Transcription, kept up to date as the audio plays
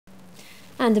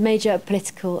And a major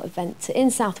political event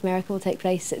in South America will take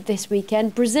place this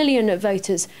weekend. Brazilian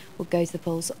voters will go to the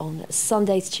polls on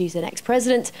Sunday to choose the next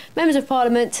president, members of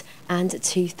parliament and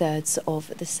 2/3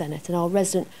 of the Senate. And our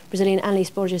resident Brazilian Anelise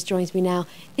Borges joins me now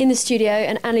in the studio.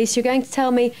 And Anelise, you're going to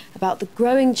tell me about the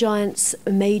growing giant's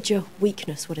major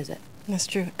weakness. What is it? That's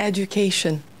true.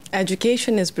 Education.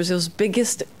 Education is Brazil's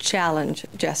biggest challenge,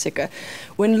 Jessica.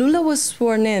 When Lula was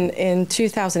sworn in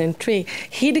 2003,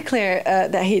 he declared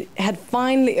that he had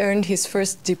finally earned his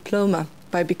first diploma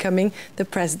by becoming the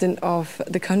president of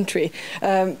the country.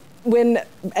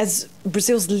 As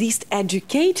Brazil's least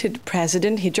educated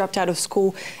president, he dropped out of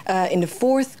school in the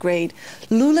 4th grade.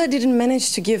 Lula didn't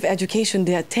manage to give education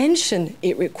the attention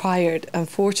it required,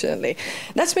 unfortunately.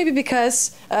 That's maybe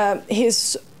because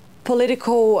his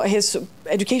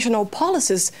educational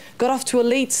policies got off to a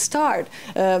late start.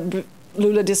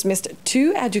 Lula dismissed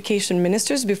 2 education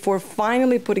ministers before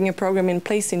finally putting a program in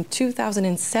place in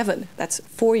 2007. That's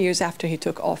 4 years after he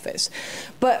took office.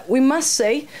 But we must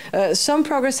say some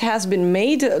progress has been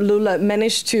made. Lula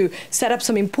managed to set up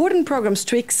some important programs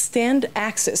to extend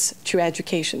access to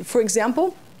education. For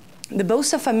example, the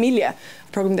Bolsa Familia,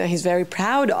 a program that he's very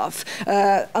proud of,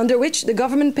 under which the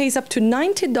government pays up to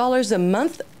 $90 a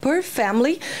month per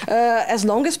family as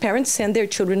long as parents send their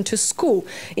children to school.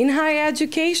 In higher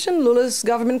education, Lula's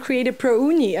government created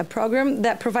ProUni, a program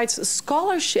that provides a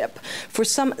scholarship for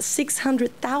some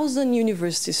 600,000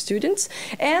 university students,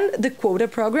 and the quota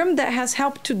program that has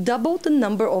helped to double the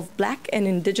number of Black and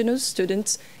indigenous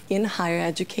students in higher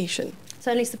education. So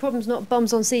at least the problem's not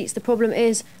bums on seats. The problem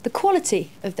is the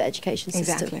quality of the education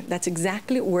system. Exactly. That's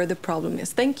exactly where the problem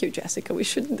is. Thank you, Jessica. We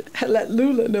should let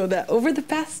Lula know that. Over the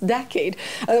past decade,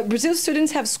 Brazil's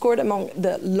students have scored among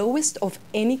the lowest of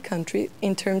any country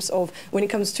in terms of when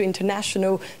it comes to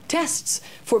international tests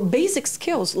for basic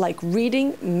skills like reading,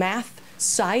 math,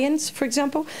 science, for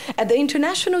example. At the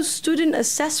International Student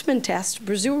Assessment Test,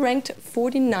 Brazil ranked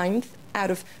 49th out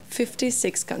of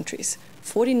 56 countries.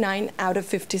 49 out of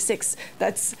 56.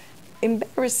 That's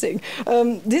embarrassing.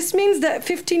 This means that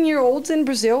 15-year-olds in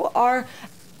Brazil are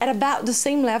at about the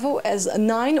same level as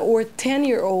 9 or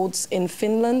 10-year-olds in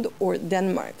Finland or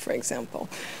Denmark, for example.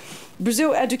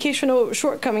 Brazil's educational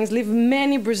shortcomings leave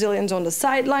many Brazilians on the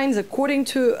sidelines. According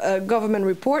to a government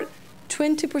report,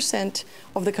 20%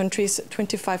 of the country's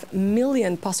 25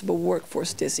 million possible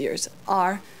workforce this year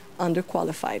are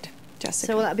underqualified. Jessica.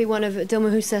 So will that be one of Dilma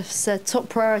Rousseff's top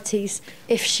priorities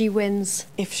if she wins?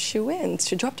 If she wins.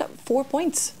 She dropped out 4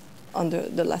 points under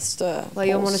the last Well,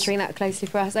 you're monitoring that closely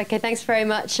for us. Okay, thanks very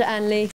much, Anelise.